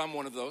little weird? I'm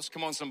one of those.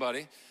 Come on,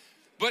 somebody.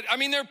 But I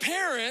mean, their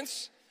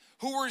parents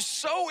who were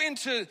so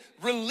into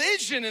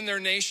religion in their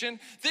nation,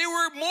 they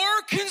were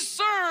more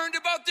concerned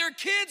about their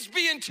kids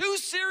being too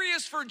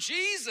serious for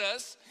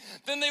Jesus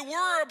than they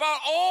were about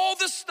all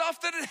the stuff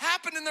that had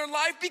happened in their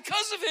life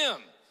because of him.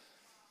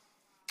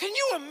 Can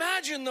you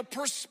imagine the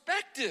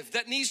perspective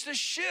that needs to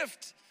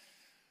shift?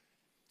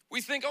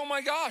 We think, oh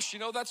my gosh,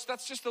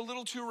 that's just a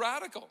little too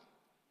radical.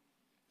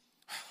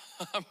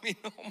 I mean,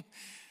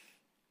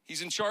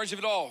 he's in charge of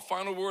it all,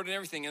 final word and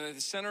everything. And at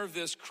the center of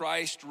this,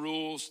 Christ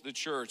rules the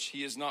church.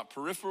 He is not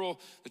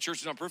peripheral. The church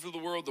is not peripheral to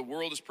the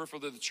world is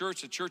peripheral to the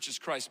church. The church is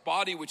Christ's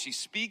body, which he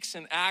speaks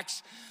and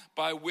acts,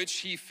 by which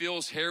he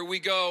fills, here we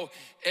go,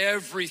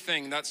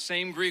 everything, that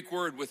same Greek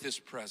word, with his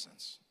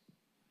presence.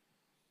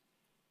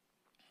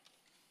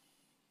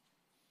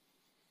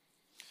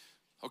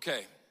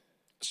 Okay,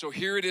 so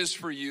here it is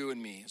for you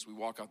and me as we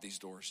walk out these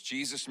doors.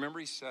 Jesus, remember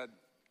he said,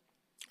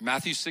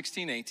 Matthew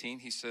 16:18,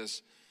 he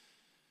says,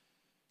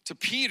 to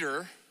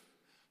Peter,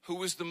 who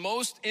was the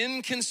most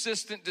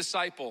inconsistent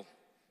disciple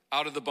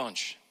out of the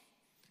bunch.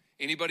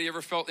 Anybody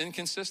ever felt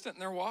inconsistent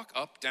in their walk?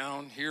 Up,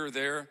 down, here,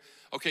 there.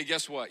 Okay,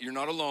 guess what? You're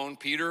not alone.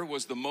 Peter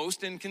was the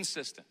most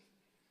inconsistent.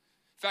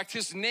 In fact,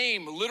 his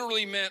name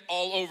literally meant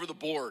all over the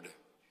board.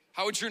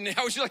 How would you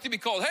like to be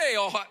called? Hey,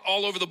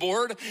 all over the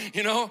board,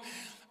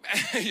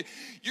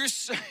 You're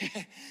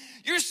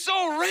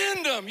so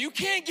random. You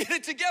can't get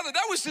it together.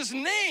 That was his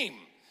name.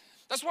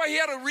 That's why he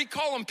had to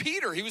recall him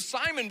Peter. He was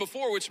Simon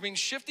before, which means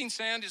shifting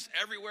sand just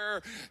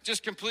everywhere,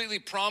 just completely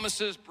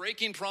promises,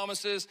 breaking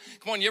promises.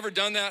 Come on, you ever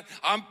done that?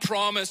 I'm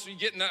promised. You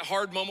get in that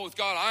hard moment with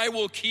God. I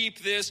will keep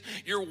this.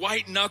 You're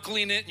white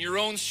knuckling it in your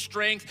own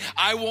strength.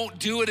 I won't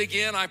do it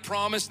again. I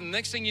promise. And the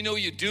next thing you know,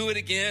 you do it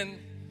again.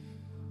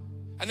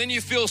 And then you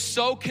feel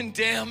so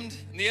condemned.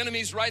 And the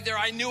enemy's right there.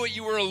 I knew it.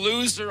 You were a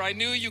loser. I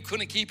knew you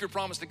couldn't keep your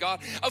promise to God.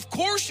 Of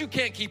course you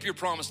can't keep your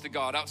promise to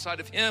God outside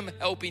of him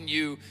helping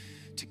you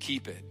to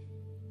keep it.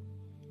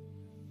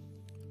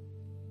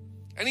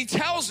 And he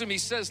tells him, he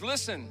says,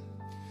 listen,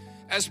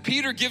 as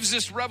Peter gives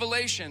this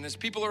revelation, as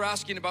people are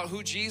asking about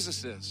who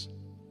Jesus is,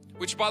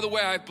 which, by the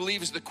way, I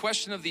believe is the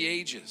question of the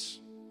ages.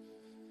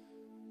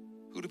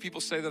 Who do people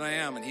say that I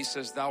am? And he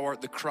says, thou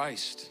art the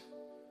Christ,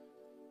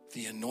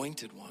 the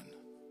anointed one,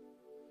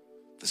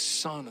 the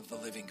Son of the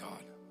living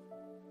God.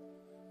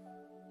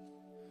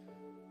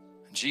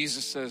 And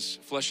Jesus says,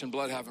 flesh and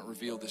blood haven't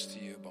revealed this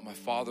to you, but my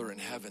Father in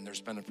heaven.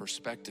 There's been a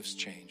perspective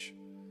change.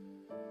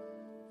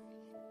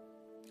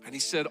 And he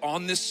said,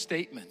 on this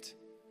statement,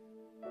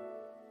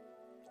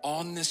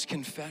 on this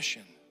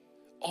confession,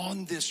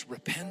 on this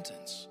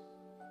repentance,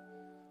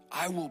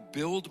 I will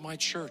build my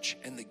church,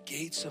 and the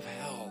gates of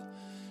hell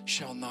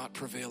shall not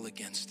prevail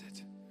against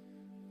it.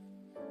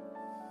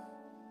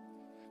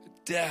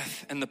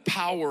 Death and the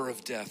power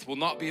of death will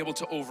not be able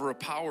to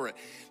overpower it.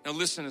 Now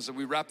listen, as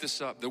we wrap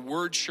this up, the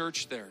word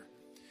church there,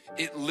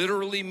 it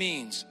literally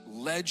means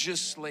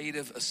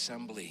legislative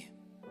assembly.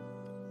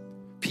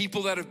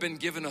 People that have been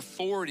given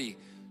authority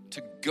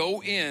to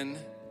go in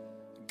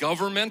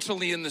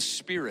governmentally in the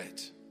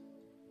spirit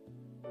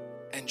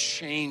and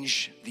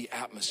change the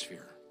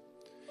atmosphere.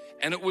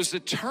 And it was a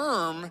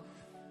term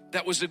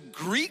that was a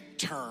Greek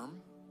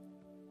term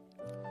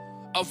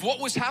of what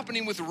was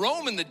happening with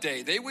Rome in the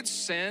day. They would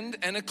send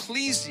an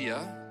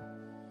ecclesia,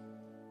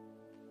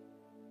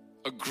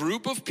 a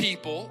group of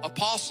people,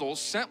 apostles,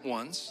 sent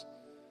ones,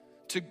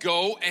 to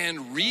go and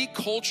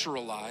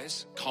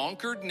reculturalize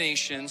conquered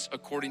nations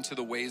according to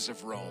the ways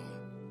of Rome.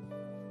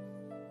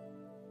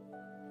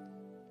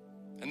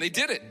 And they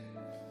did it.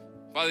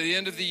 By the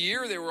end of the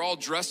year, they were all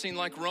dressing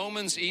like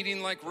Romans,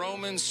 eating like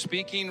Romans,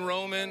 speaking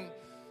Roman,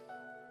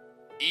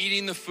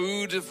 eating the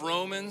food of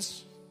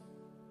Romans.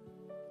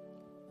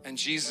 And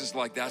Jesus is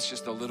like, that's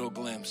just a little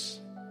glimpse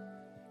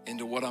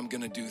into what I'm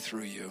gonna do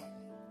through you.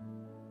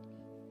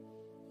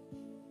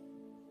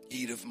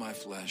 Eat of my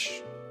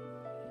flesh,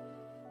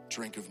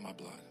 drink of my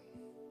blood.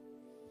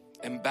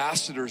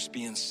 Ambassadors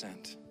being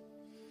sent.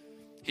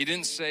 He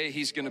didn't say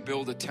he's gonna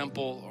build a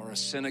temple or a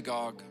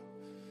synagogue.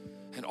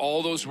 And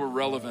all those were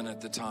relevant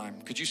at the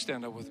time. Could you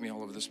stand up with me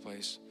all over this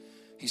place?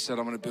 He said,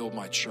 I'm gonna build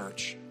my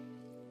church,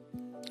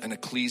 an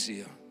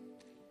ecclesia.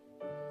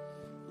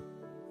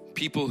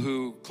 People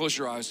who, close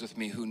your eyes with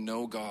me, who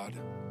know God.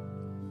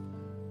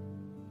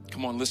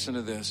 Come on, listen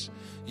to this.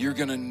 You're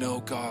gonna know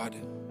God.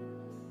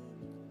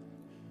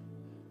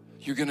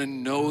 You're gonna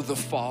know the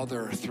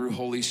Father through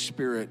Holy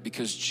Spirit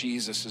because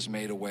Jesus has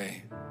made a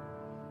way.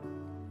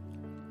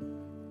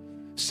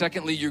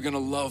 Secondly, you're gonna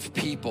love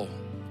people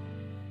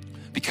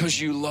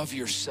because you love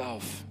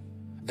yourself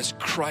as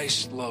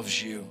Christ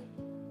loves you.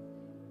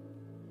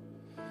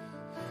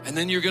 And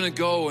then you're gonna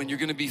go and you're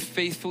gonna be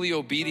faithfully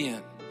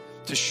obedient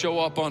to show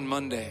up on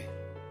Monday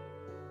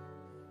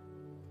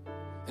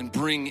and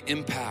bring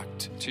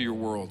impact to your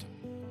world.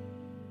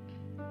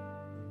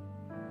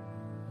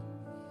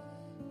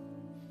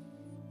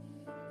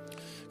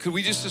 Could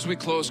we just, as we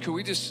close,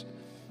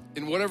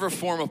 in whatever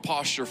form of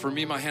posture, for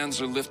me, my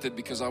hands are lifted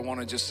because I want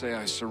to just say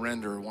I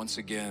surrender once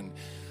again.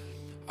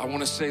 I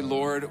want to say,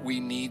 Lord, we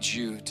need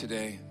you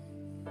today.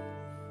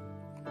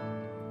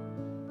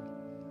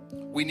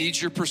 We need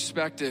your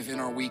perspective in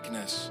our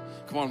weakness.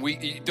 Come on,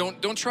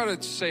 don't try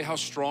to say how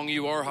strong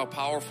you are, how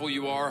powerful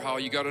you are, how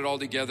you got it all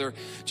together.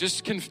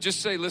 Just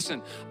say,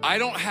 listen, I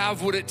don't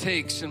have what it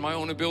takes in my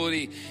own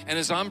ability. And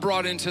as I'm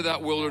brought into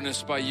that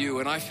wilderness by you,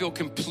 and I feel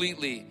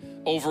completely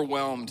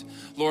overwhelmed,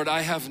 Lord,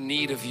 I have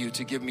need of you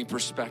to give me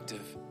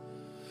perspective,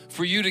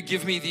 for you to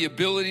give me the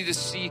ability to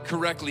see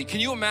correctly.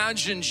 Can you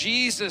imagine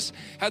Jesus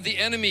had the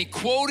enemy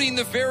quoting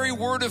the very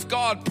word of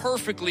God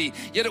perfectly,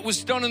 yet it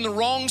was done in the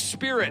wrong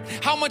spirit?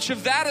 How much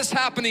of that is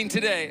happening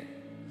today?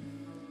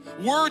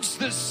 Words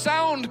that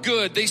sound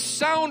good, they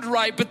sound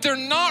right, but they're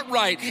not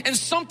right. And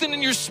something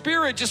in your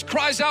spirit just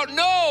cries out,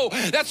 no,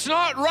 that's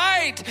not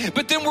right.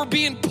 But then we're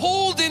being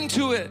pulled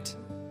into it.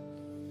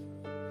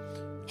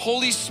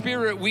 Holy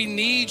Spirit, we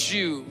need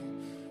you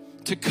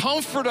to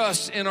comfort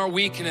us in our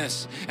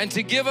weakness and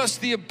to give us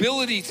the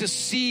ability to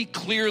see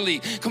clearly.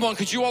 Come on,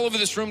 could you all over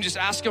this room just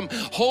ask him,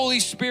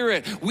 Holy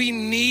Spirit, we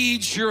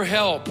need your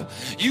help.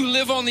 You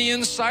live on the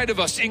inside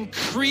of us.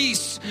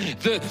 Increase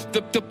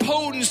the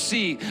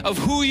potency of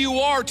who you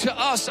are to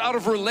us out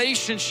of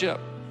relationship.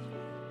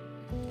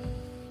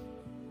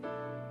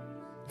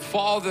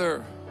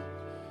 Father,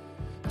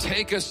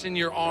 take us in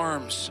your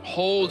arms.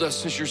 Hold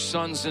us as your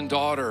sons and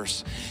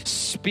daughters.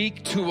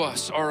 Speak to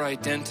us our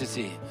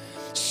identity.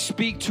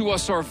 Speak to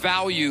us our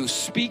value.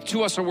 Speak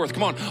to us our worth.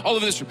 Come on, all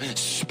of this.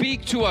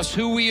 Speak to us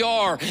who we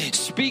are.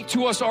 Speak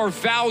to us our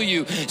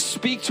value.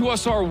 Speak to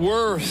us our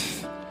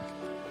worth.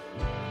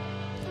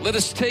 Let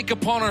us take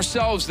upon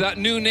ourselves that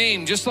new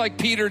name, just like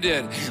Peter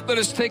did. Let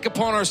us take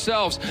upon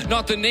ourselves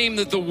not the name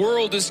that the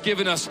world has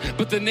given us,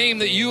 but the name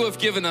that you have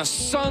given us,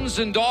 sons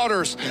and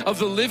daughters of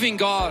the living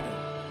God.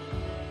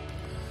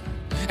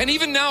 And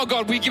even now,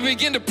 God, we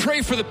begin to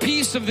pray for the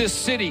peace of this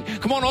city.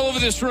 Come on, all over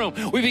this room.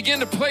 We begin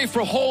to pray for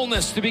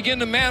wholeness to begin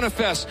to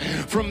manifest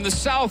from the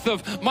south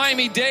of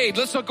Miami-Dade.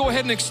 Let's go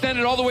ahead and extend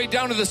it all the way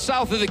down to the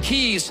south of the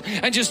Keys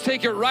and just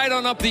take it right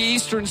on up the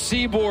eastern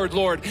seaboard,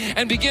 Lord,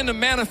 and begin to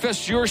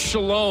manifest your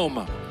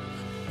shalom.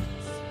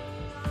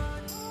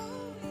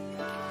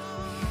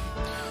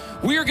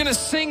 We are going to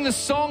sing the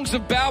songs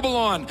of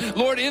Babylon.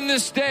 Lord, in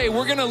this day,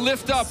 we're going to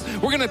lift up,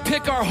 we're going to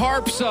pick our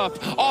harps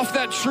up off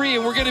that tree,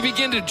 and we're going to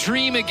begin to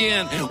dream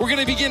again. We're going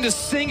to begin to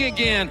sing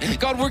again.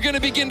 God, we're going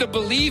to begin to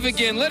believe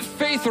again. Let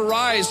faith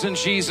arise in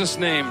Jesus'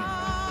 name.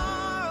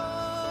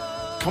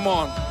 Come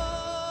on.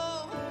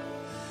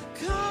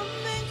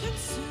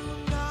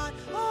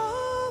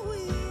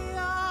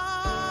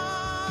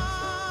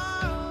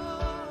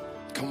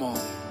 Come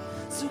on.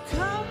 So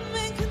come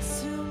and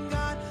consume,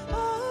 God.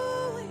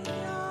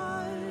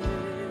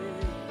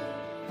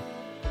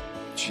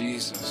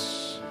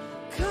 Jesus.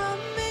 Come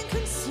and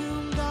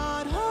consume,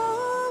 God,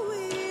 all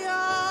we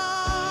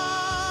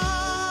are.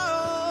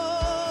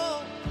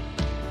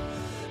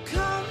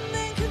 Come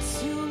and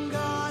consume,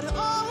 God,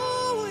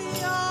 all we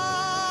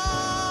are.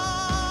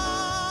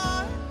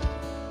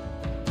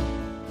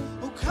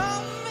 Oh,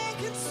 come and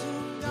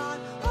consume,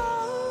 God,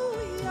 all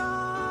we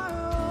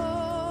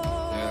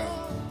are. Yeah.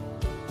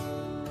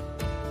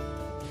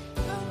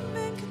 Come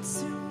and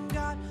consume,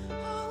 God,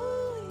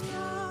 all we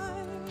are.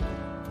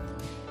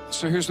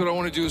 So here's what I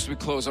want to do as we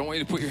close. I want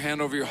you to put your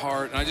hand over your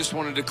heart, and I just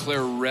want to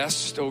declare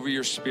rest over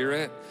your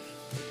spirit,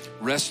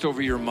 rest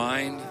over your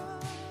mind,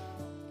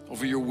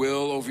 over your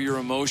will, over your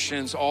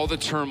emotions, all the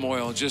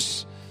turmoil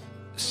just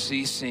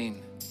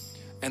ceasing,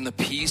 and the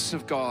peace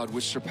of God,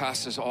 which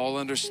surpasses all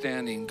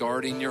understanding,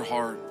 guarding your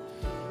heart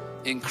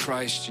in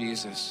Christ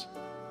Jesus.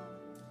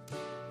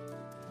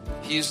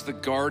 He is the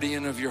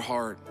guardian of your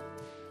heart.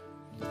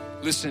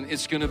 Listen,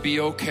 it's going to be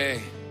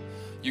okay.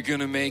 You're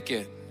going to make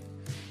it.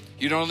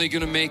 You're not only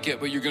going to make it,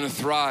 but you're going to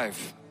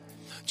thrive.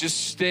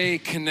 Just stay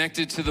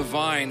connected to the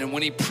vine. And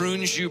when he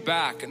prunes you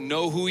back,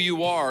 know who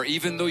you are,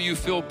 even though you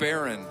feel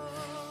barren.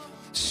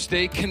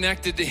 Stay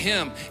connected to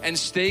him and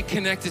stay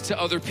connected to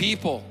other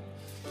people.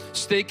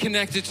 Stay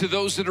connected to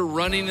those that are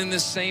running in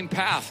this same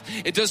path.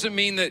 It doesn't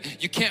mean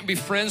that you can't be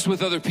friends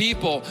with other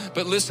people,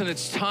 but listen,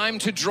 it's time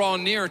to draw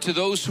near to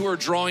those who are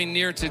drawing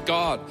near to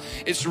God.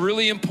 It's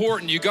really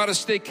important. You got to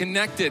stay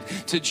connected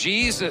to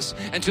Jesus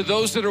and to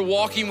those that are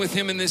walking with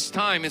him in this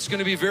time. It's going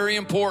to be very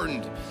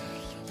important.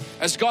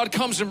 As God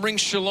comes and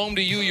brings shalom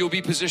to you, you'll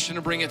be positioned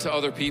to bring it to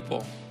other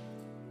people.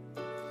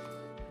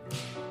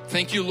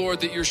 Thank you,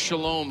 Lord, that your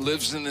shalom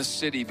lives in this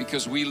city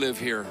because we live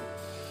here.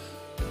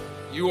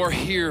 You are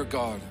here,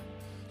 God.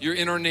 You're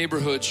in our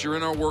neighborhoods. You're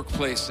in our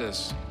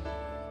workplaces.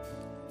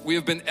 We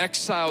have been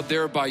exiled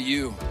there by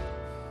you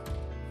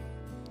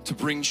to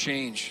bring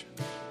change.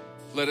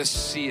 Let us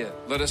see it.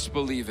 Let us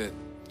believe it.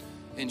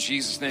 In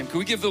Jesus' name. Can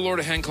we give the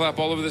Lord a hand clap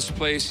all over this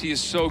place? He is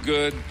so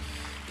good.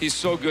 He's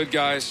so good,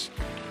 guys.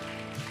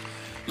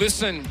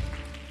 Listen,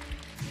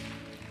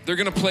 they're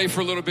going to play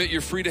for a little bit.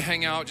 You're free to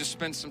hang out. Just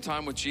spend some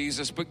time with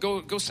Jesus. But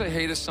go say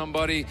hey to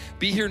somebody.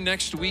 Be here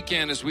next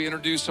weekend as we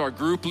introduce our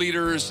group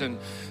leaders and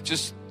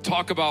just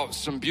talk about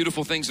some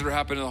beautiful things that are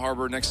happening in the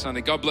harbor next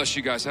Sunday. God bless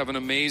you guys. Have an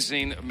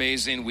amazing,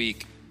 amazing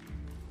week.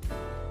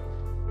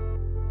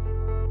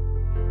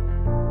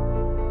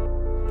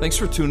 Thanks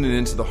for tuning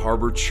into the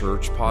Harbor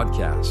Church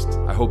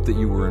podcast. I hope that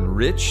you were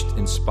enriched,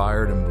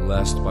 inspired, and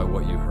blessed by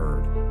what you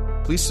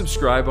heard. Please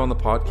subscribe on the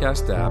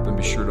podcast app and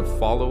be sure to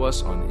follow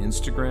us on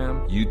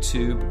Instagram,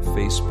 YouTube,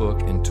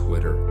 Facebook, and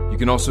Twitter. You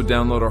can also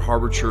download our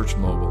Harbor Church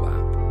mobile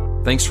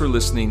app. Thanks for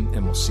listening,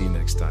 and we'll see you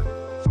next time.